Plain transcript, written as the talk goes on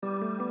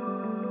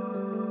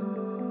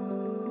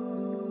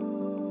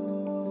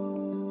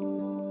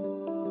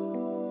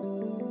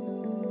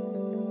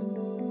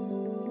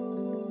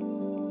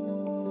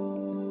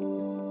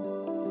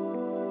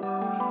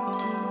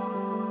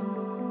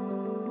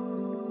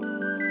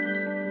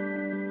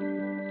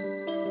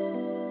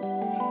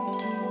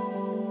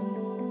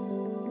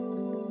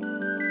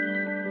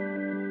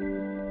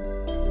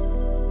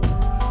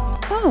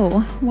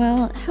Oh,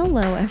 well,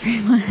 hello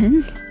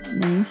everyone.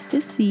 Nice to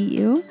see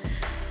you.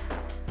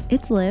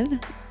 It's Liv,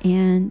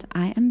 and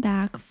I am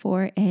back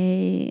for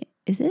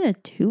is it a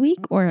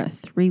 2-week or a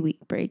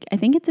 3-week break? I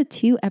think it's a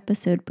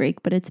 2-episode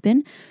break, but it's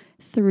been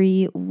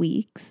 3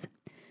 weeks.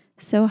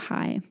 So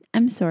hi,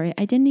 I'm sorry.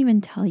 I didn't even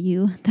tell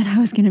you that I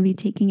was going to be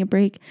taking a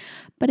break,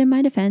 but in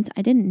my defense,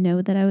 I didn't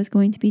know that I was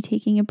going to be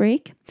taking a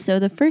break. So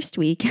the first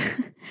week,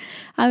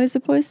 I was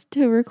supposed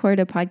to record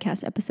a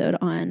podcast episode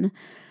on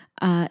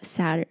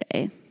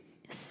Saturday.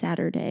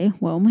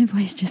 Whoa, my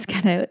voice just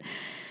got out.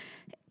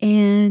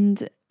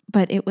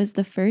 But it was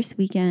the first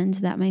weekend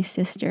that my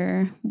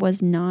sister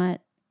was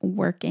not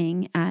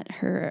working at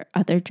her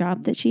other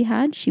job that she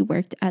had. She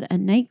worked at a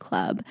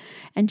nightclub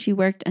and she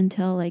worked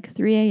until like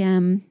 3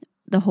 a.m.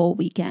 the whole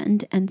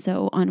weekend. And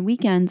so on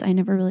weekends, I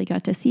never really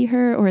got to see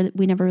her, or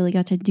we never really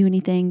got to do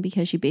anything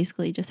because she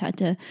basically just had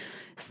to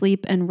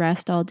sleep and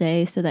rest all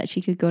day so that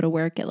she could go to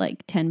work at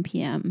like 10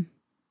 p.m.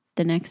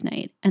 the next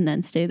night and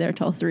then stay there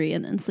till 3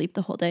 and then sleep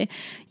the whole day.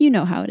 You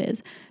know how it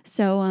is.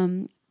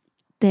 So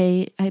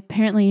they're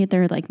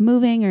like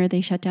moving, or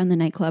they shut down the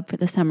nightclub for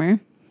the summer.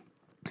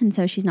 And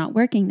so she's not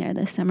working there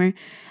this summer.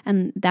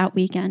 And that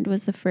weekend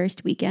was the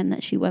first weekend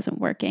that she wasn't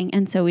working.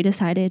 And so we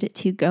decided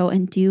to go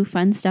and do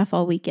fun stuff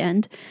all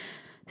weekend.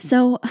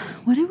 So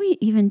what did we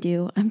even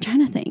do? I'm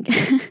trying to think.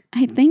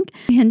 I think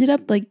we ended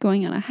up like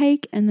going on a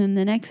hike. And then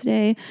the next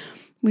day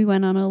we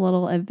went on a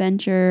little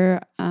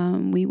adventure.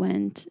 We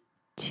went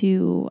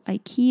to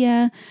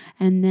IKEA,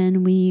 and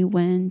then we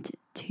went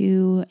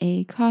to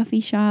a coffee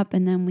shop,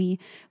 and then we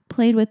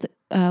played with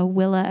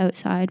Willa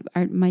outside,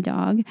 my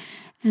dog.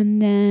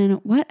 And then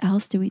what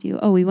else did we do?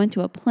 Oh, we went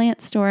to a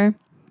plant store.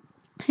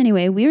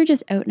 Anyway, we were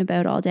just out and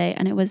about all day,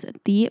 and it was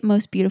the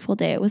most beautiful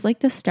day. It was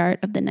like the start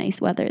of the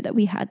nice weather that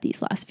we had these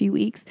last few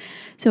weeks.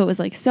 So it was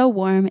like so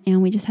warm,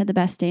 and we just had the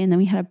best day. And then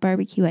we had a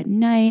barbecue at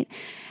night,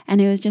 and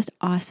it was just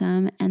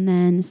awesome. And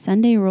then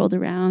Sunday rolled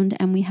around,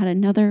 and we had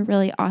another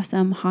really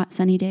awesome hot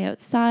sunny day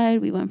outside.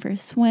 We went for a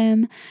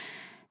swim.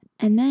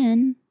 And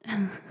then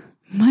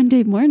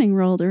Monday morning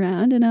rolled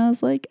around, and I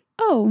was like,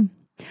 oh,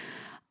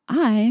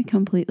 I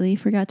completely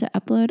forgot to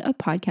upload a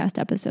podcast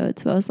episode.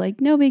 So I was like,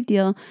 no big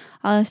deal.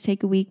 I'll just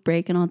take a week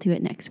break and I'll do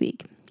it next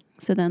week.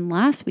 So then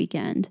last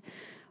weekend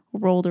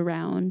rolled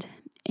around,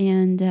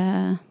 and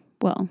this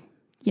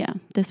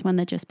one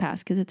that just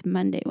passed, because it's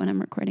Monday when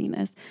I'm recording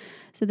this.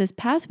 So this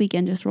past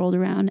weekend just rolled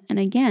around, and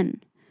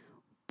again,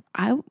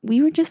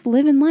 we were just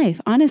living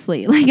life,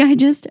 honestly. Like I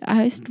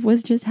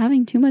was just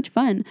having too much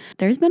fun.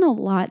 There's been a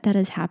lot that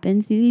has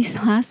happened these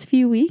last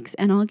few weeks,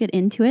 and I'll get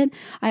into it.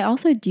 I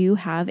also do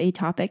have a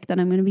topic that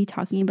I'm going to be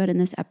talking about in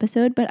this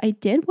episode, but I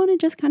did want to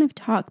just kind of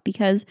talk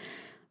because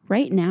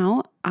right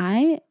now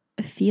I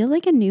feel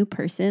like a new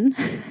person.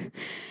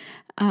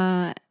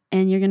 And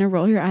you're going to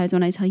roll your eyes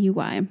when I tell you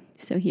why.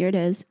 So here it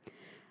is.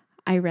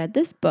 I read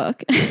this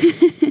book.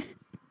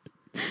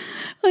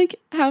 Like,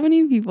 how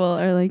many people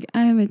are like,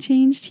 I am a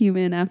changed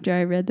human after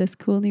I read this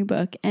cool new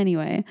book?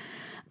 Anyway,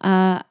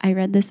 I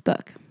read this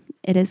book.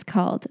 It is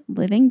called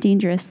Living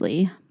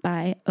Dangerously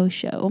by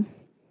Osho.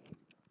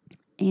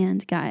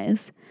 And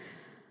guys,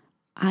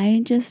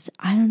 I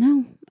don't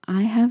know.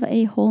 I have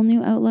a whole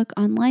new outlook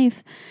on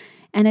life.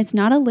 And it's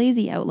not a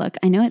lazy outlook.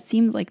 I know it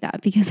seems like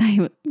that because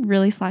I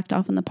really slacked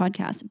off on the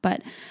podcast,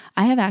 but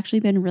I have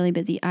actually been really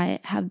busy. I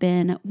have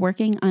been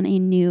working on a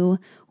new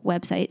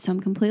website. So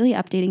I'm completely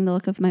updating the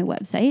look of my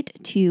website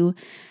to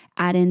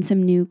add in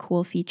some new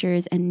cool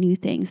features and new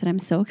things that I'm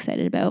so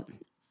excited about.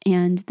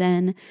 And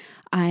then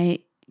I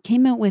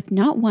came out with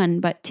not one,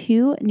 but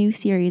 2 new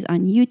series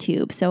on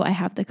YouTube. So I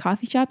have the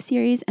coffee shop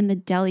series and the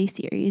deli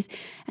series.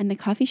 And the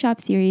coffee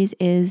shop series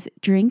is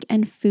drink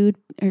and treat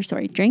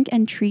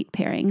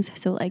pairings.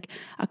 So like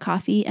a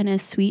coffee and a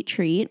sweet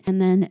treat.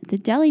 And then the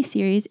deli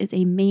series is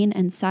a main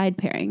and side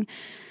pairing.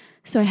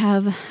 So I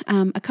have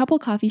a couple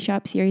coffee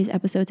shop series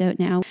episodes out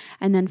now.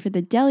 And then for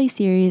the deli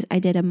series, I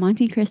did a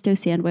Monte Cristo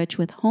sandwich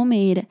with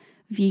homemade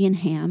vegan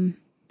ham.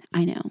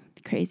 I know,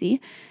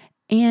 crazy.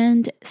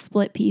 And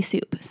split pea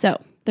soup. So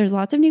there's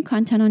lots of new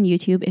content on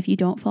YouTube. If you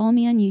don't follow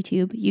me on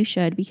YouTube, you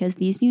should, because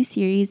these new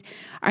series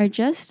are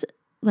just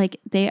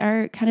like, they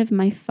are kind of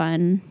my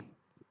fun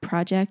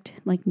project,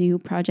 like new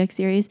project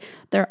series.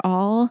 They're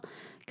all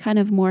kind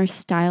of more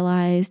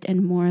stylized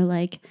and more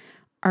like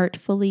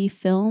artfully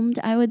filmed,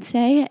 I would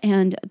say.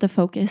 And the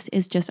focus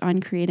is just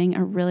on creating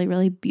a really,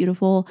 really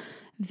beautiful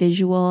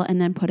visual and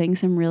then putting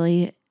some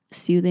really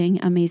soothing,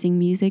 amazing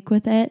music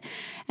with it,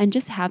 and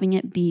just having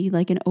it be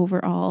like an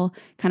overall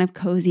kind of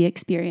cozy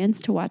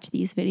experience to watch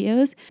these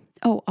videos.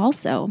 Oh,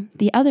 also,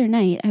 the other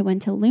night I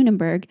went to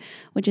Lunenburg,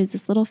 which is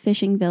this little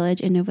fishing village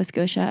in Nova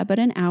Scotia, about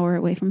an hour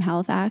away from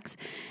Halifax.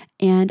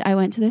 And I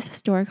went to this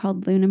store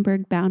called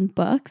Lunenburg Bound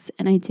Books,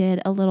 and I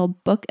did a little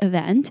book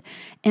event.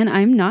 And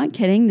I'm not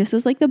kidding. This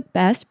was like the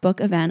best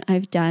book event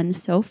I've done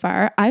so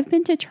far. I've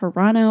been to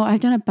Toronto. I've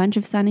done a bunch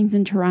of signings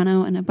in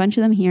Toronto and a bunch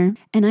of them here.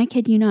 And I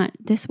kid you not,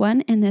 this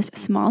one in this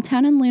small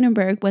town in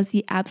Lunenburg was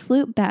the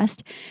absolute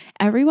best.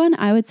 Everyone,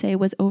 I would say,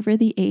 was over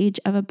the age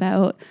of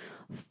about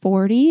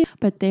 40,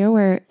 but there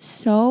were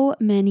so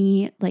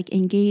many like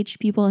engaged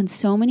people and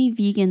so many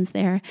vegans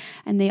there,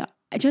 and they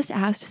just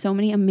asked so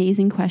many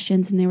amazing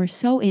questions, and they were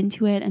so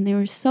into it, and they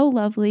were so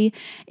lovely,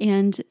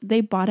 and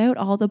they bought out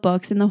all the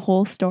books in the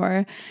whole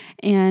store,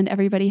 and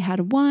everybody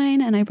had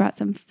wine, and I brought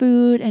some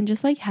food and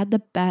just like had the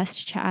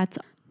best chats.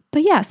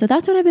 But yeah, so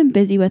that's what I've been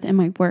busy with in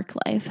my work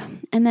life.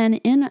 And then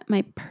in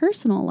my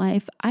personal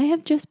life, I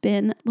have just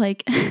been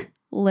like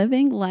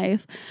living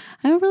life.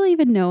 I don't really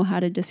even know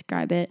how to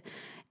describe it.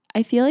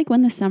 I feel like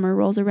when the summer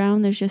rolls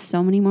around, there's just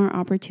so many more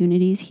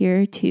opportunities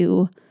here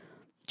to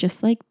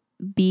just like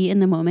be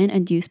in the moment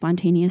and do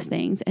spontaneous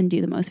things and do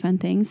the most fun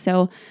things.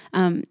 So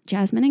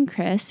Jasmine and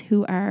Chris,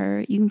 you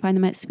can find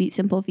them at Sweet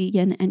Simple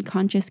Vegan and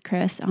Conscious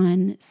Chris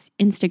on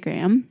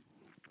Instagram.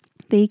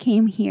 They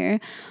came here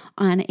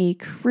on a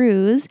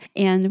cruise,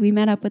 and we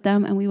met up with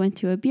them, and we went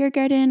to a beer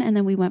garden, and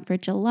then we went for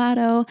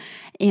gelato,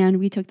 and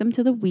we took them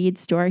to the weed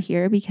store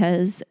here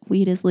because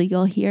weed is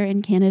legal here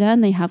in Canada,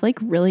 and they have like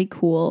really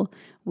cool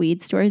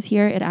weed stores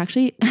here. It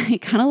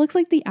kind of looks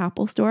like the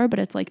Apple store, but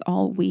it's like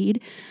all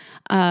weed.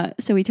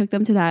 So we took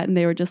them to that, and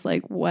they were just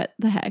like, what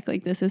the heck?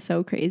 Like, this is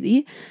so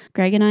crazy.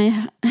 Greg and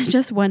I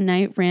just one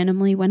night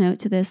randomly went out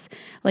to this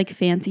like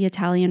fancy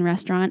Italian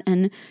restaurant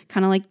and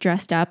kind of like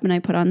dressed up, and I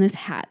put on this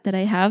hat that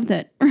I have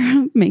that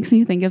makes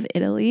me think of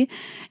Italy.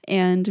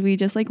 And we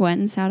just like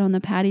went and sat on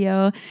the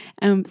patio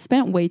and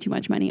spent way too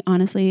much money,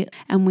 honestly.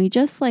 And we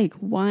just like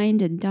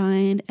wined and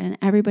dined, and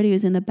everybody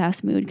was in the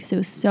best mood because it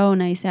was so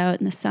nice out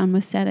and the sun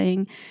was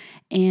setting.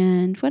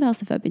 And what else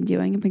have I been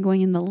doing? I've been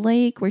going in the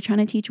lake. We're trying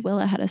to teach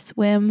Willa how to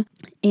swim.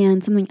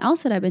 And something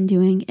else that I've been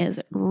doing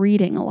is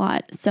reading a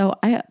lot. So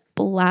I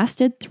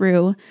blasted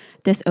through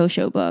this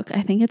Osho book.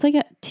 I think it's like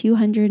at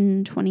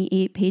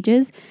 228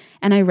 pages.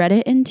 And I read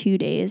it in 2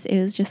 days. It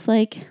was just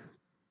like,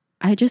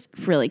 I just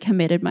really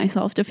committed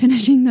myself to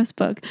finishing this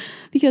book.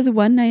 Because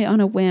one night on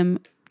a whim,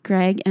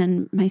 Greg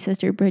and my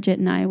sister Bridget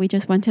and we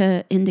just went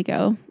to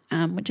Indigo,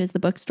 which is the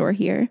bookstore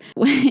here.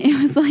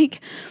 It was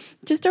like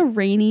just a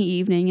rainy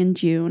evening in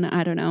June.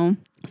 I don't know.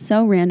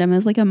 So random. It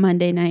was like a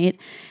Monday night,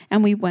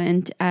 and we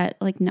went at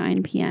like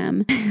 9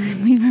 p.m.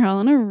 We were all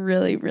in a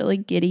really, really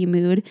giddy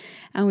mood,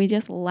 and we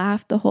just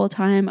laughed the whole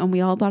time, and we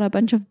all bought a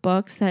bunch of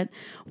books that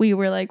we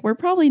were like, we're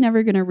probably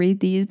never going to read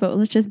these, but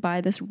let's just buy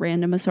this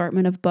random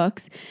assortment of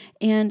books.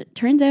 And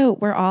turns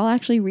out we're all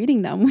actually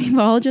reading them. We've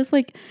all just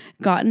like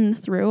gotten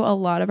through a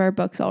lot of our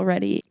books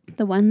already.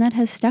 The one that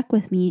has stuck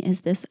with me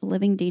is this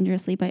Living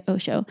Dangerously by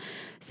Osho.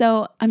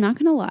 So I'm not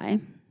going to lie.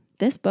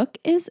 This book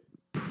is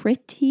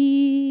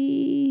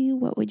pretty,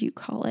 what would you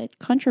call it?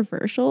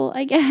 Controversial,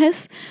 I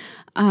guess.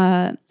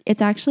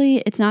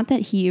 It's not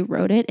that he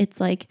wrote it. It's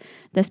like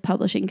this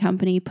publishing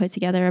company put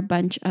together a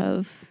bunch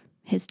of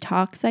his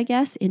talks, I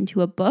guess,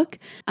 into a book.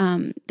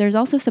 There's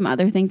also some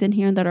other things in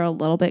here that are a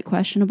little bit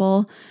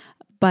questionable.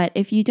 But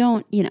if you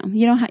don't, you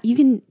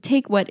can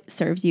take what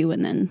serves you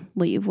and then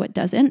leave what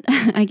doesn't,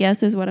 I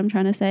guess is what I'm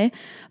trying to say.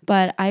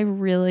 But I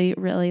really,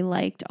 really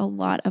liked a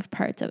lot of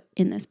parts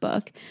in this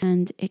book,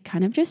 and it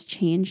kind of just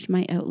changed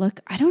my outlook.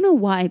 I don't know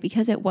why,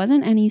 because it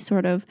wasn't any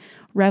sort of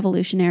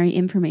revolutionary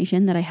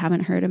information that I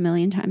haven't heard a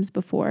million times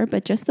before,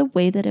 but just the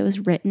way that it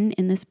was written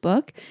in this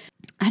book,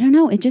 I don't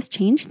know, it just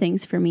changed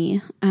things for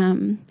me.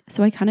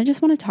 So I kind of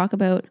just want to talk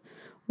about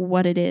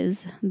what it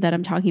is that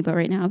I'm talking about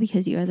right now,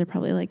 because you guys are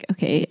probably like,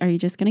 okay, are you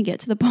just going to get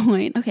to the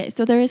point? Okay,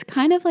 so there is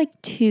kind of like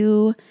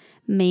two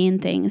main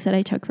things that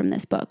I took from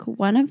this book.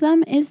 One of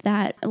them is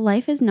that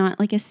life is not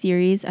like a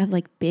series of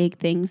like big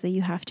things that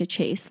you have to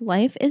chase.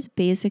 Life is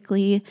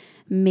basically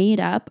made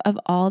up of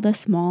all the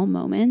small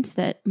moments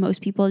that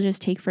most people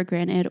just take for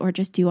granted or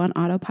just do on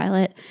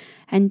autopilot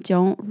and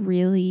don't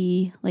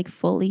really like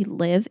fully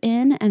live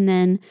in. And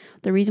then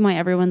the reason why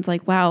everyone's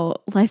like, wow,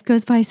 life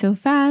goes by so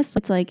fast,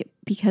 it's like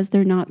because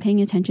they're not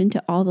paying attention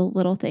to all the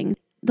little things.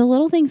 The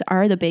little things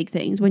are the big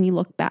things when you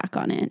look back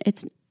on it.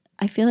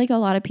 I feel like a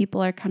lot of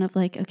people are kind of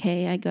like,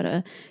 okay, I go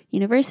to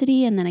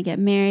university and then I get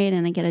married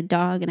and I get a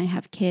dog and I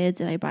have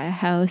kids and I buy a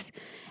house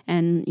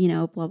and,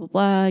 blah, blah,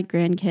 blah,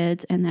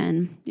 grandkids, and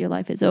then your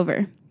life is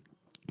over.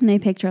 And they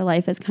picture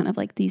life as kind of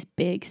like these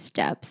big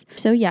steps.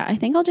 So yeah, I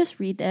think I'll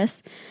just read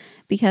this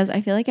because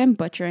I feel like I'm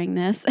butchering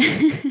this.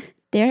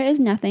 There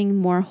is nothing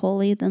more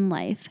holy than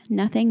life,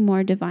 nothing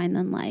more divine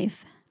than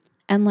life.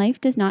 And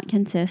life does not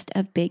consist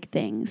of big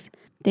things.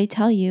 They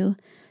tell you,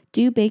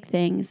 do big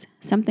things,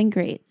 something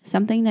great,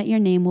 something that your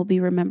name will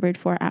be remembered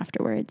for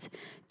afterwards.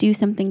 Do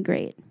something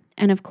great.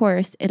 And of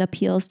course, it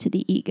appeals to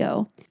the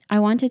ego. I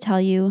want to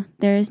tell you,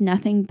 there is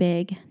nothing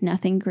big,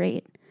 nothing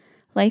great.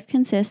 Life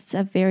consists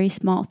of very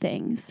small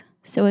things.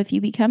 So if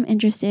you become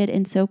interested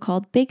in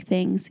so-called big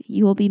things,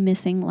 you will be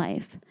missing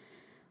life.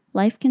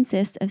 Life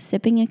consists of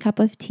sipping a cup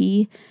of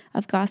tea,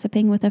 of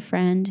gossiping with a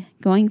friend,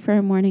 going for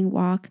a morning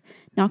walk,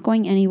 not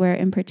going anywhere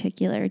in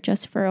particular,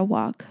 just for a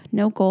walk,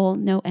 no goal,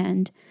 no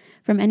end.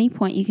 From any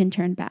point you can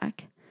turn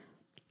back.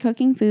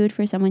 Cooking food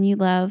for someone you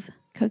love,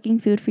 cooking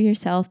food for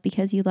yourself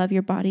because you love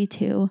your body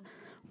too,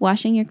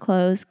 washing your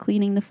clothes,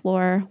 cleaning the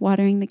floor,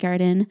 watering the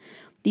garden,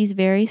 these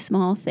very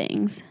small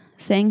things.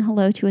 saying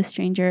hello to a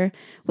stranger,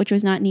 which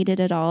was not needed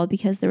at all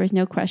because there was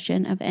no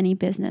question of any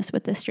business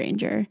with the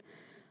stranger.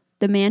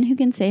 The man who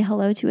can say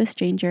hello to a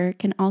stranger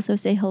can also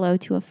say hello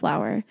to a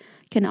flower,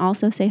 can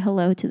also say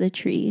hello to the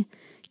tree,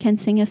 can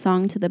sing a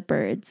song to the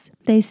birds.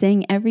 They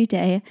sing every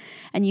day,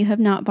 and you have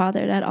not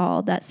bothered at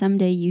all that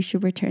someday you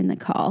should return the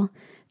call.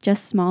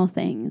 Just small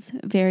things,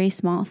 very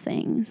small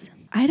things.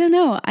 I don't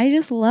know. I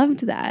just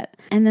loved that.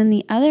 And then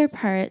the other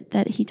part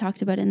that he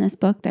talked about in this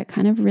book that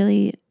kind of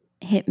really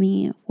hit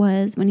me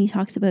was when he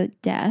talks about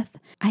death.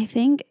 I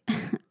think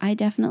I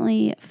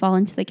definitely fall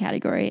into the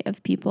category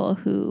of people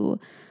who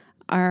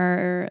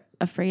are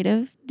afraid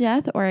of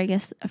death, or I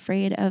guess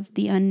afraid of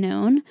the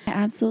unknown. I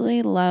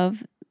absolutely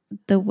love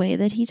the way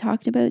that he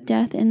talked about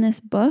death in this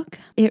book.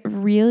 It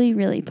really,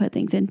 really put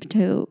things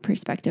into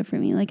perspective for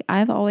me. Like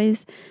I've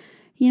always,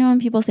 when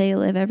people say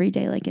live every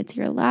day like it's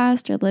your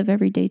last or live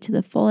every day to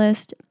the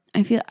fullest,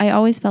 I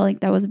always felt like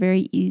that was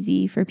very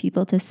easy for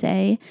people to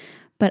say,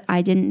 but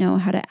I didn't know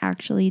how to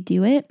actually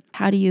do it.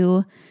 How do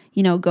you,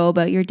 go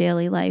about your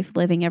daily life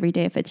living every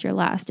day if it's your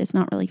last? It's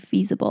not really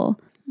feasible.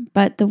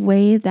 But the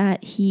way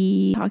that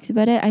he talks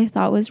about it, I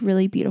thought was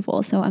really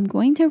beautiful. So I'm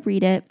going to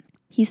read it.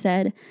 He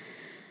said,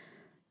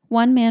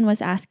 "One man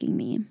was asking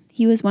me.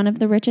 He was one of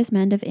the richest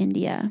men of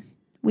India.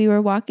 We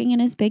were walking in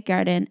his big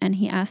garden and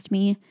he asked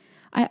me,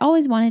 'I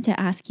always wanted to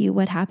ask you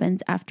what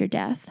happens after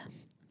death.'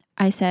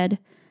 I said,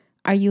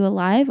 'Are you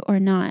alive or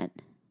not?'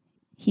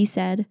 He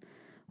said,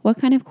 'What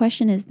kind of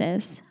question is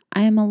this?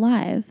 I am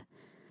alive.'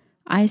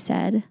 I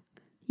said,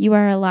 'You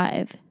are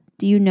alive.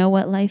 Do you know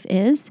what life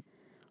is?'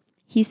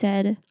 He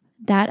said,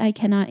 'That I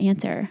cannot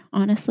answer.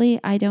 Honestly,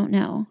 I don't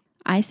know.'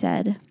 I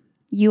said,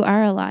 'You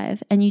are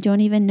alive and you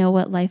don't even know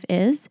what life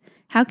is?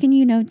 How can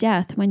you know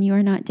death when you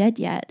are not dead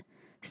yet?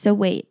 So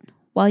wait.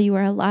 While you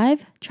are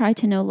alive, try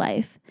to know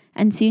life,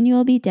 and soon you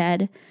will be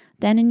dead.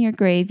 Then in your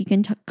grave, you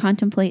can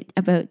contemplate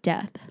about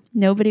death.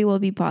 Nobody will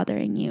be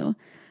bothering you.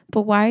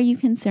 But why are you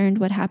concerned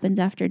what happens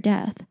after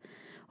death?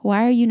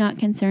 Why are you not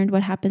concerned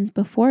what happens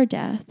before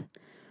death?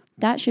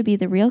 That should be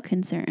the real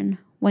concern.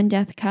 When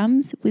death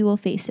comes, we will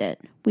face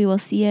it. We will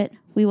see it.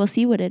 We will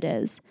see what it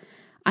is.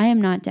 I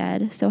am not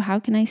dead, so how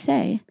can I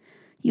say?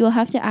 You will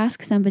have to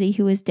ask somebody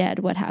who is dead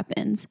what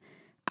happens.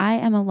 I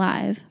am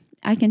alive.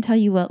 I can tell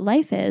you what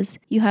life is.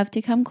 You have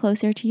to come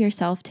closer to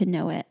yourself to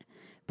know it.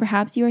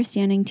 Perhaps you are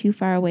standing too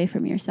far away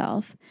from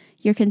yourself.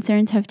 Your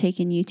concerns have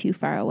taken you too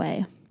far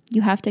away.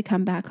 You have to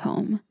come back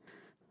home."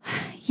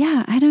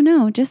 Yeah, I don't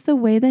know. Just the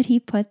way that he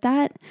put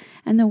that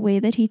and the way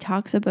that he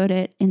talks about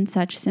it in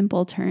such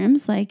simple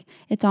terms, like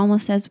it's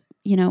almost as,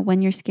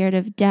 when you're scared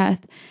of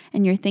death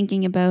and you're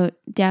thinking about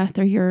death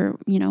or you're,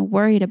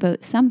 worried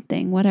about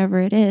something, whatever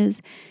it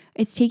is,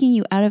 it's taking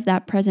you out of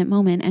that present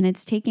moment and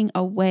it's taking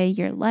away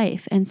your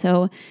life. And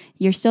so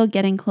you're still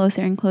getting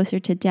closer and closer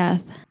to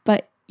death,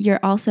 but you're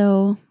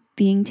also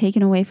being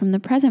taken away from the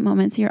present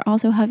moment. So you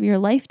also have your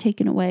life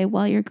taken away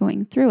while you're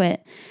going through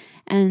it.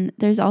 And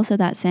there's also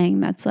that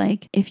saying that's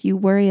like, if you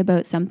worry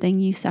about something,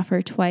 you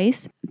suffer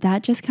twice.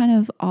 That just kind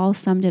of all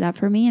summed it up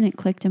for me and it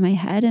clicked in my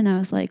head and I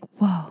was like,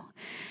 whoa.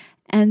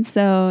 And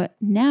so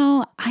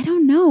now, I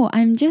don't know,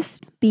 I'm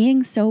just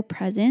being so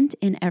present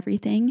in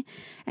everything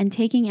and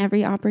taking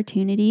every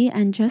opportunity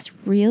and just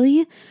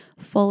really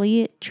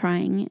fully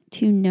trying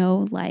to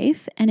know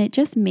life. And it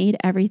just made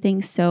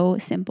everything so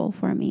simple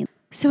for me.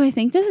 So I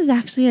think this is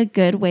actually a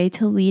good way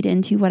to lead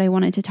into what I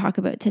wanted to talk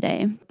about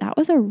today. That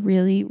was a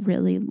really,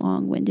 really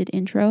long-winded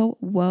intro.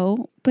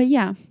 Whoa. But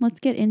yeah, let's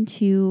get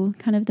into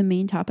kind of the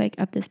main topic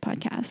of this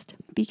podcast.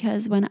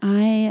 Because when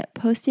I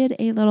posted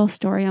a little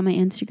story on my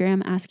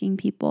Instagram asking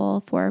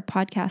people for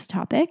podcast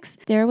topics,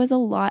 there was a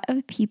lot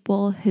of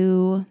people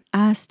who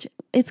asked,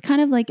 it's kind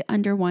of like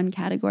under one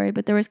category,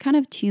 but there was kind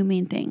of two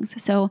main things.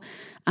 So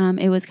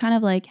it was kind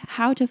of like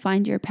how to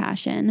find your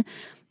passion.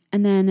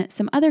 And then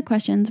some other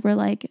questions were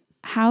like,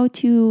 how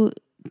to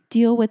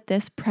deal with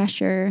this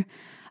pressure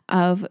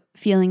of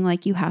feeling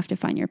like you have to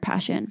find your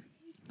passion.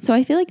 So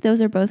I feel like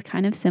those are both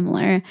kind of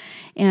similar.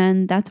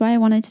 And that's why I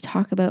wanted to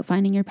talk about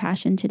finding your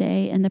passion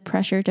today and the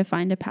pressure to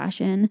find a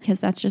passion,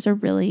 because that's just a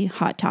really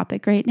hot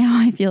topic right now.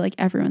 I feel like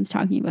everyone's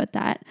talking about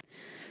that.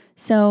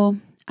 So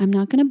I'm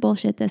not going to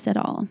bullshit this at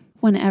all.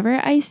 Whenever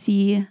I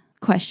see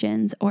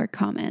questions or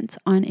comments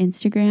on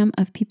Instagram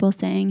of people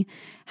saying,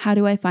 how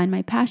do I find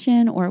my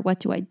passion? Or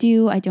what do I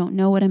do? I don't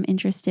know what I'm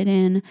interested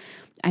in.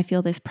 I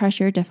feel this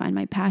pressure to find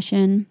my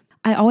passion.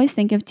 I always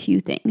think of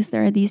two things.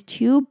 There are these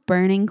two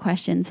burning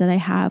questions that I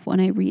have when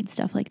I read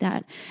stuff like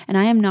that. And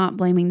I am not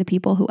blaming the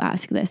people who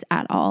ask this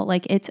at all.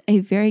 Like, it's a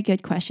very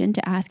good question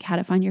to ask how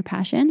to find your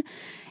passion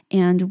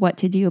and what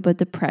to do about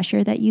the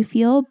pressure that you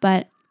feel.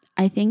 But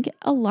I think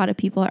a lot of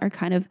people are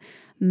kind of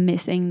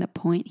missing the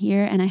point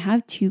here. And I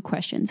have two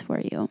questions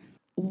for you.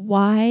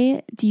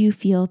 Why do you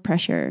feel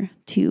pressure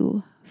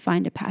to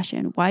find a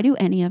passion? Why do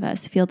any of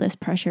us feel this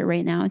pressure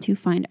right now to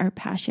find our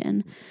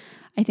passion?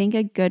 I think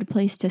a good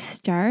place to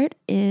start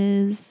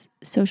is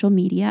social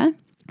media.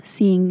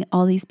 seeing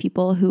all these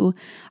people who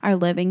are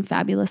living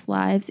fabulous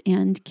lives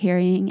and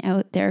carrying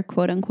out their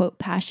quote unquote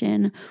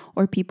passion,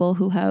 or people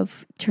who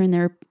have turned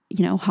their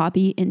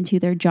hobby into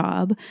their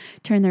job,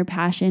 turn their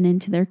passion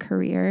into their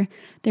career.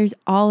 There's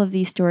all of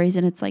these stories,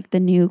 and it's like the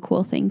new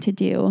cool thing to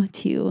do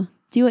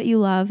what you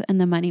love and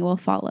the money will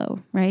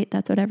follow, right?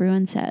 That's what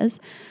everyone says.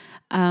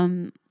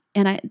 And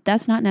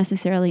that's not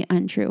necessarily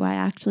untrue. I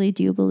actually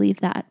do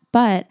believe that,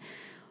 but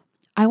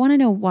I want to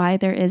know why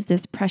there is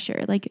this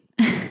pressure. Like,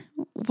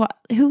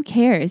 who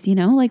cares?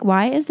 Like,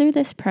 why is there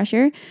this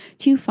pressure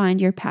to find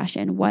your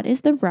passion? What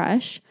is the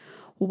rush?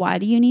 Why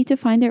do you need to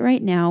find it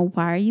right now?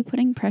 Why are you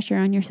putting pressure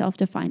on yourself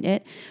to find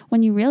it?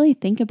 When you really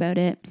think about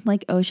it,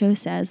 like Osho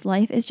says,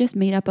 life is just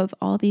made up of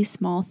all these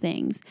small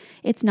things.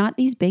 It's not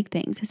these big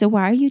things. So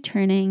why are you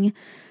turning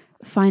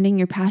finding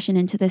your passion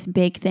into this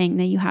big thing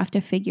that you have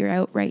to figure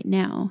out right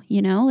now?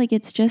 Like,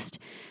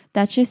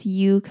 that's just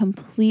you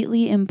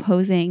completely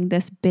imposing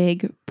this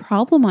big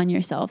problem on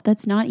yourself.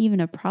 That's not even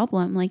a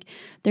problem. Like,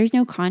 there's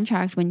no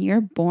contract when you're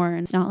born.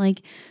 It's not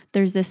like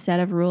there's this set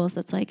of rules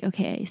that's like,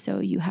 okay, so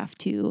you have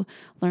to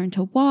learn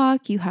to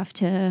walk, you have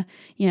to,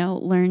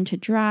 learn to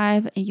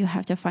drive, and you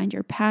have to find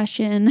your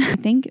passion. I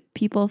think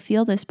people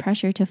feel this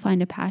pressure to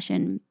find a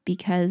passion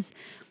because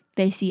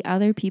they see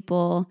other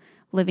people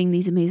living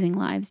these amazing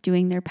lives,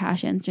 doing their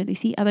passions, or they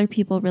see other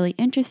people really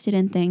interested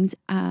in things.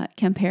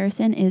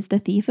 Comparison is the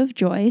thief of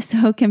joy.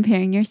 So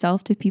comparing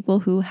yourself to people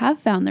who have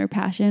found their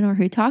passion or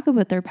who talk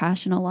about their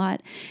passion a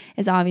lot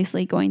is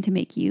obviously going to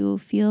make you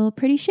feel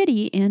pretty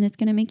shitty, and it's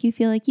going to make you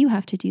feel like you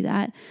have to do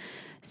that.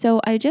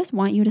 So I just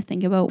want you to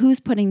think about who's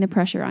putting the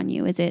pressure on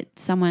you. Is it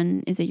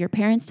your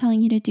parents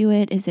telling you to do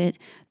it? Is it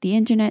the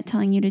internet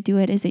telling you to do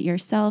it? Is it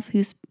yourself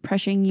who's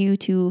pressuring you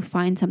to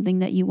find something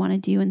that you want to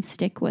do and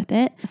stick with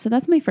it? So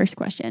that's my first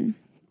question.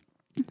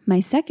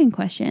 My second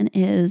question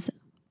is,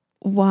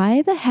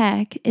 why the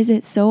heck is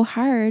it so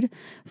hard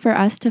for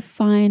us to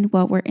find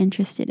what we're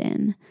interested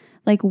in?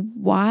 Like,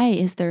 why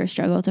is there a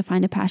struggle to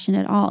find a passion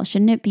at all?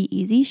 Shouldn't it be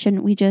easy?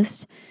 Shouldn't we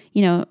just,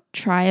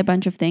 try a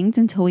bunch of things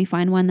until we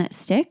find one that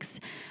sticks?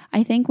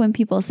 I think when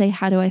people say,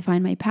 how do I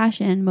find my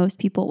passion? Most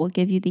people will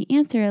give you the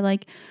answer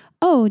like,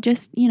 oh,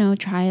 just,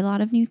 try a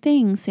lot of new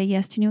things, say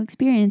yes to new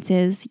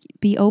experiences,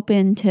 be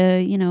open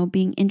to,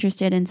 being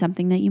interested in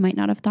something that you might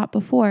not have thought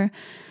before.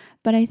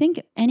 But I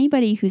think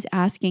anybody who's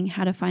asking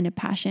how to find a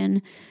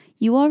passion,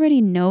 you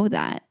already know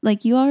that.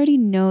 Like, you already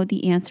know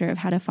the answer of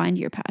how to find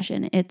your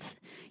passion. It's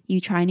you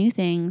try new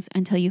things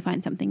until you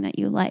find something that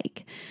you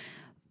like.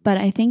 But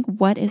I think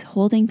what is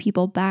holding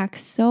people back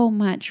so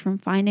much from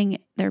finding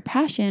their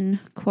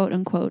passion, quote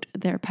unquote,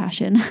 their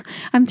passion.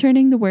 I'm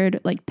turning the word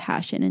like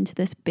passion into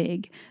this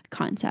big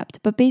concept.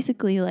 But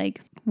basically,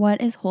 like,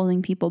 what is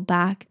holding people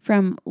back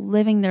from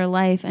living their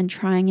life and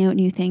trying out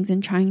new things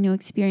and trying new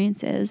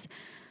experiences?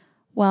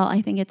 Well,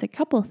 I think it's a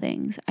couple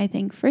things. I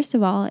think, first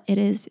of all, it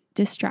is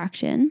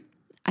distraction.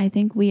 I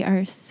think we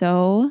are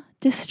so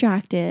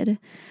distracted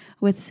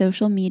with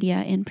social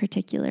media in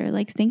particular.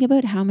 Like, think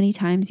about how many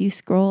times you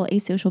scroll a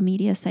social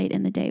media site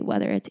in the day,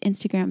 whether it's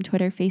Instagram,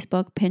 Twitter,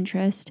 Facebook,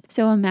 Pinterest.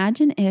 So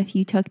imagine if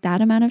you took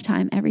that amount of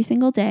time every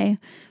single day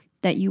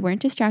that you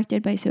weren't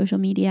distracted by social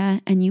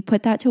media and you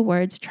put that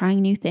towards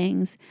trying new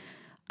things.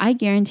 I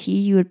guarantee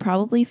you would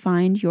probably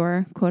find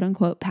your quote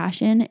unquote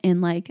passion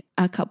in like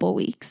a couple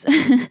weeks.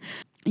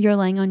 You're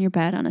laying on your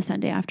bed on a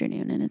Sunday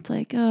afternoon and it's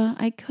like, oh,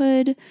 I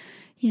could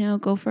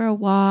go for a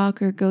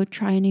walk or go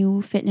try a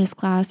new fitness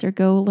class or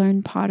go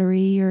learn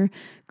pottery or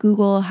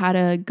Google how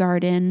to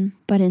garden.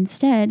 But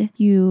instead,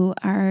 you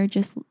are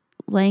just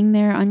laying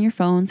there on your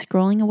phone,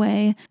 scrolling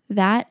away.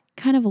 That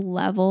kind of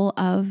level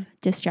of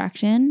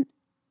distraction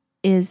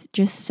is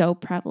just so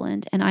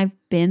prevalent. And I've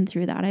been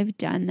through that. I've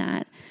done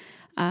that.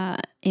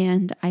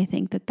 And I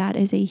think that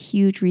is a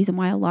huge reason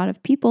why a lot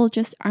of people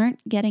just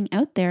aren't getting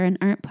out there and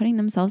aren't putting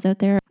themselves out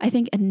there. I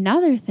think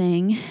another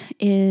thing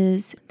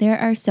is there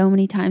are so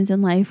many times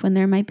in life when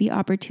there might be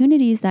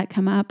opportunities that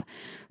come up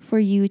for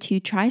you to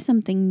try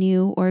something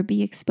new or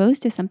be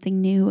exposed to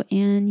something new,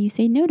 and you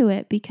say no to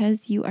it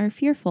because you are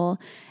fearful.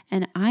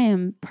 And I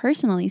am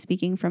personally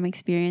speaking from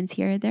experience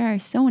here. There are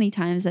so many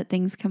times that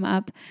things come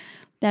up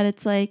that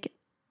it's like,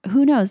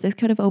 who knows, this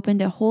could have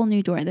opened a whole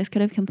new door. This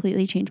could have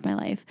completely changed my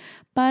life.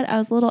 But I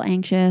was a little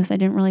anxious. I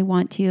didn't really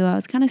want to. I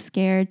was kind of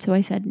scared. So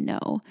I said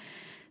no.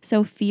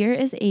 So fear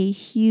is a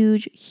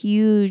huge,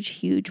 huge,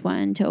 huge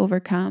one to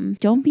overcome.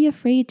 Don't be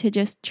afraid to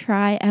just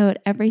try out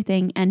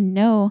everything and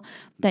know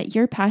that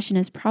your passion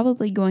is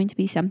probably going to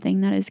be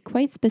something that is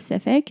quite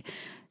specific,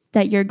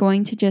 that you're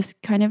going to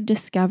just kind of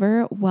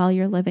discover while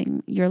you're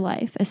living your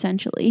life,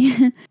 essentially.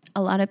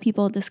 A lot of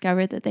people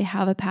discover that they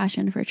have a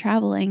passion for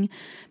traveling,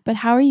 but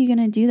how are you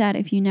going to do that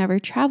if you never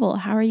travel?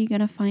 How are you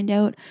going to find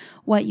out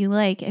what you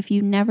like if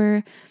you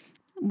never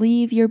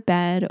leave your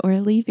bed or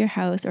leave your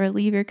house or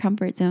leave your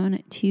comfort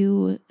zone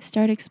to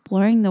start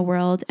exploring the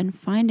world and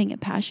finding a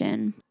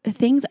passion?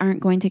 Things aren't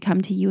going to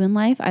come to you in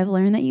life. I've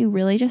learned that you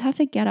really just have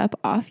to get up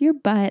off your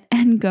butt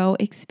and go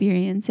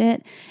experience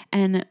it.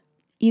 And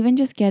even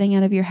just getting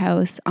out of your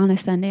house on a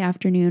Sunday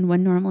afternoon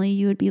when normally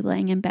you would be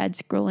laying in bed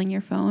scrolling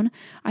your phone,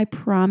 I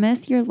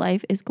promise your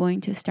life is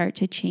going to start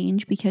to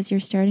change because you're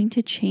starting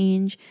to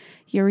change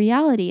your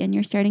reality and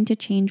you're starting to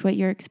change what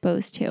you're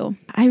exposed to.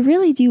 I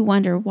really do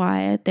wonder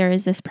why there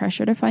is this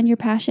pressure to find your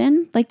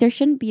passion. Like, there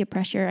shouldn't be a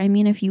pressure. I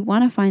mean, if you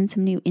want to find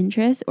some new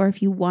interests or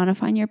if you want to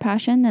find your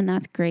passion, then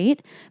that's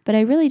great. But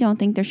I really don't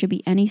think there should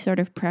be any sort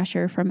of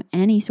pressure from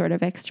any sort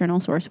of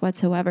external source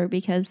whatsoever,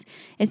 because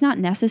it's not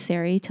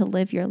necessary to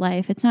live your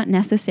life. It's not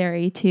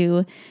necessary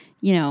to,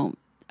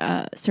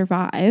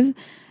 survive.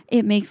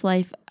 It makes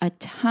life a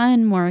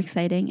ton more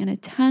exciting and a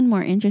ton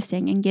more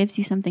interesting and gives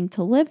you something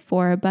to live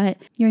for, but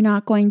you're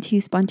not going to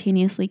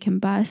spontaneously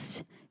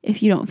combust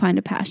if you don't find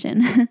a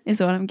passion, is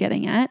what I'm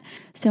getting at.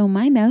 So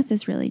my mouth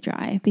is really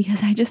dry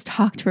because I just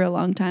talked for a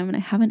long time and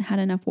I haven't had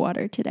enough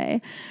water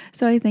today.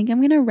 So I think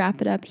I'm going to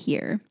wrap it up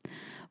here.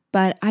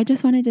 But I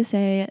just wanted to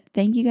say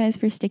thank you guys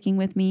for sticking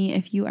with me.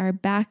 If you are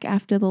back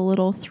after the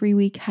little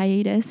 3-week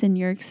hiatus and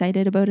you're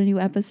excited about a new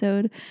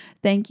episode,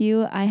 thank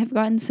you. I have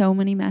gotten so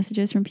many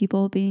messages from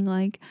people being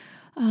like,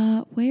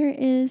 where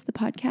is the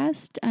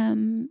podcast?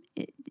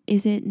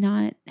 Is it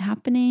not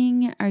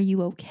happening? Are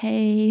you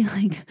okay?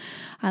 Like,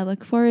 I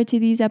look forward to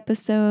these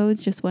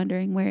episodes, just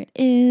wondering where it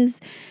is.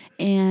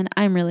 And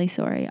I'm really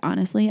sorry.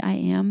 Honestly, I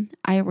am.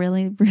 I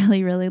really,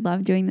 really, really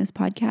love doing this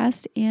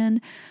podcast. And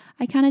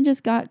I kind of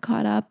just got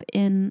caught up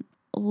in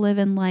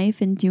living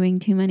life and doing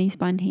too many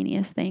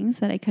spontaneous things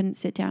that I couldn't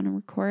sit down and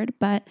record.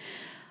 But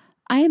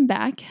I am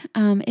back.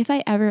 If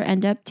I ever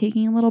end up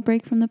taking a little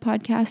break from the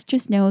podcast,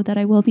 just know that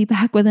I will be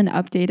back with an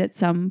update at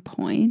some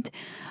point.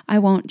 I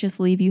won't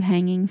just leave you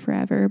hanging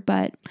forever,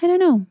 but I don't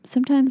know.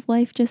 Sometimes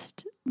life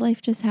just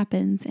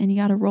happens and you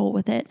got to roll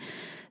with it.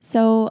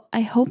 So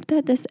I hope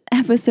that this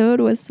episode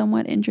was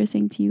somewhat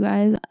interesting to you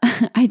guys.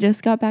 I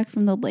just got back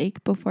from the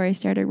lake before I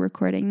started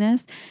recording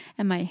this,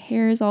 and my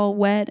hair is all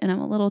wet and I'm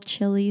a little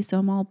chilly, so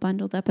I'm all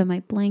bundled up in my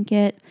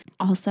blanket.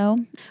 Also,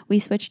 we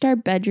switched our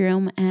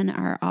bedroom and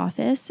our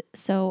office.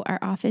 So our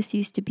office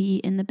used to be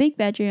in the big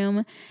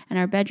bedroom and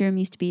our bedroom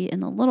used to be in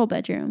the little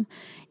bedroom.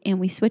 And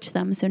we switched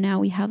them. So now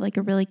we have like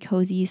a really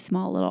cozy,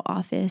 small little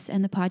office,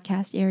 and the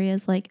podcast area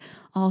is like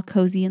all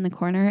cozy in the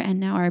corner.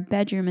 And now our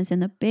bedroom is in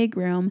the big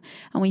room,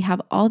 and we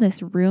have all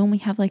this room. We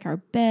have like our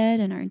bed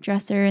and our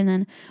dresser, and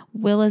then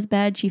Willa's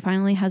bed. She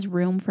finally has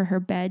room for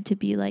her bed to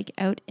be like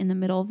out in the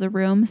middle of the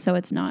room, so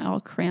it's not all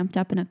cramped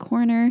up in a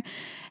corner.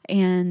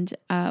 And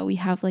we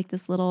have like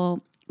this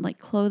little like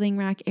clothing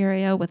rack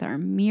area with our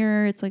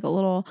mirror. It's like a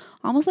little,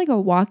 almost like a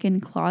walk-in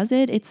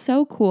closet. It's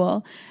so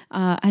cool.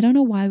 I don't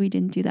know why we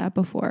didn't do that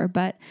before,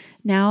 but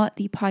now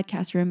the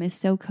podcast room is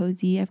so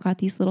cozy. I've got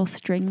these little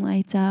string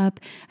lights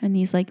up and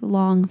these like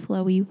long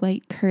flowy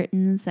white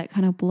curtains that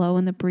kind of blow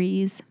in the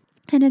breeze.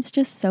 And it's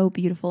just so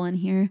beautiful in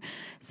here.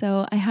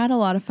 So I had a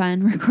lot of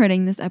fun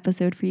recording this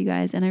episode for you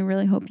guys, and I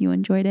really hope you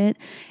enjoyed it.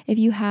 If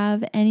you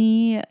have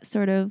any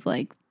sort of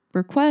like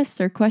requests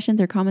or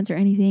questions or comments or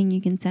anything, you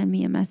can send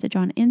me a message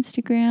on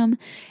Instagram.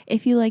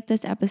 If you like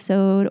this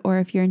episode or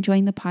if you're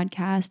enjoying the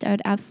podcast, I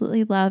would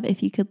absolutely love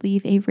if you could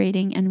leave a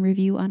rating and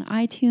review on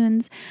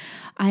iTunes.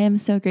 I am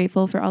so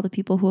grateful for all the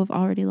people who have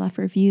already left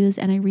reviews,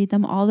 and I read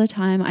them all the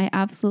time. I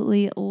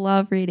absolutely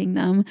love reading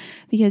them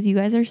because you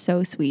guys are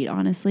so sweet,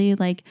 honestly.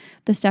 Like,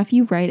 the stuff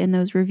you write in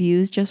those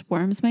reviews just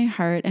warms my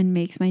heart and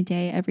makes my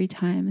day every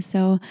time.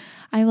 So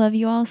I love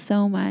you all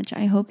so much.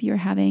 I hope you're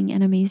having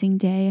an amazing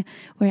day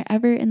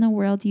wherever in the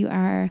world you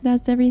are.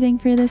 That's everything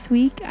for this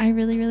week. I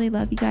really, really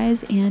love you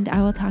guys, and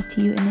I will talk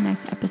to you in the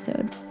next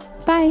episode.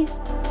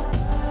 Bye.